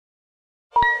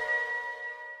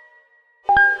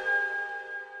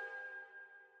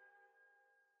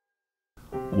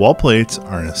Wall plates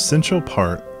are an essential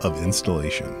part of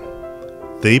installation.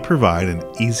 They provide an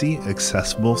easy,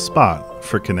 accessible spot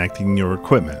for connecting your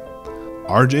equipment.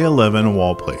 RJ11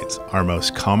 wall plates are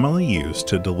most commonly used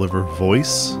to deliver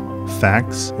voice,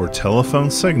 fax, or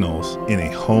telephone signals in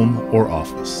a home or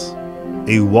office.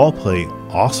 A wall plate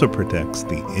also protects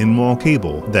the in-wall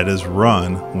cable that is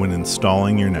run when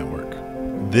installing your network.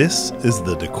 This is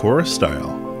the Decora Style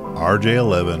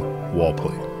RJ11 wall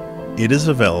plate. It is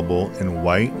available in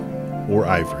white or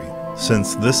ivory.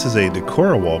 Since this is a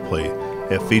Decora wall plate,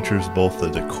 it features both the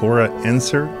Decora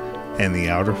insert and the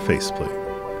outer faceplate.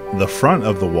 The front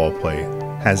of the wall plate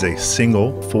has a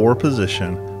single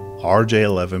 4-position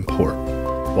RJ11 port,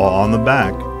 while on the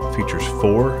back features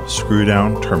 4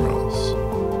 screw-down terminals.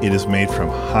 It is made from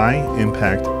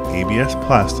high-impact ABS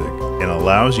plastic and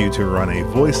allows you to run a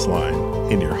voice line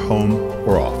in your home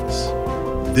or office.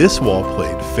 This wall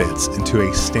plate fits into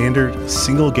a standard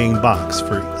single-gang box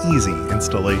for easy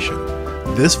installation.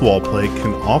 This wall plate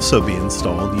can also be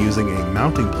installed using a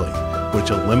mounting plate, which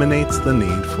eliminates the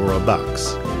need for a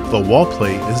box. The wall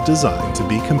plate is designed to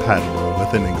be compatible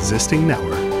with an existing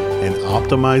network and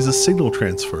optimizes signal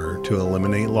transfer to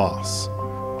eliminate loss.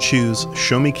 Choose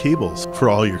Show Me Cables for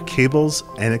all your cables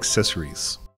and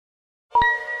accessories.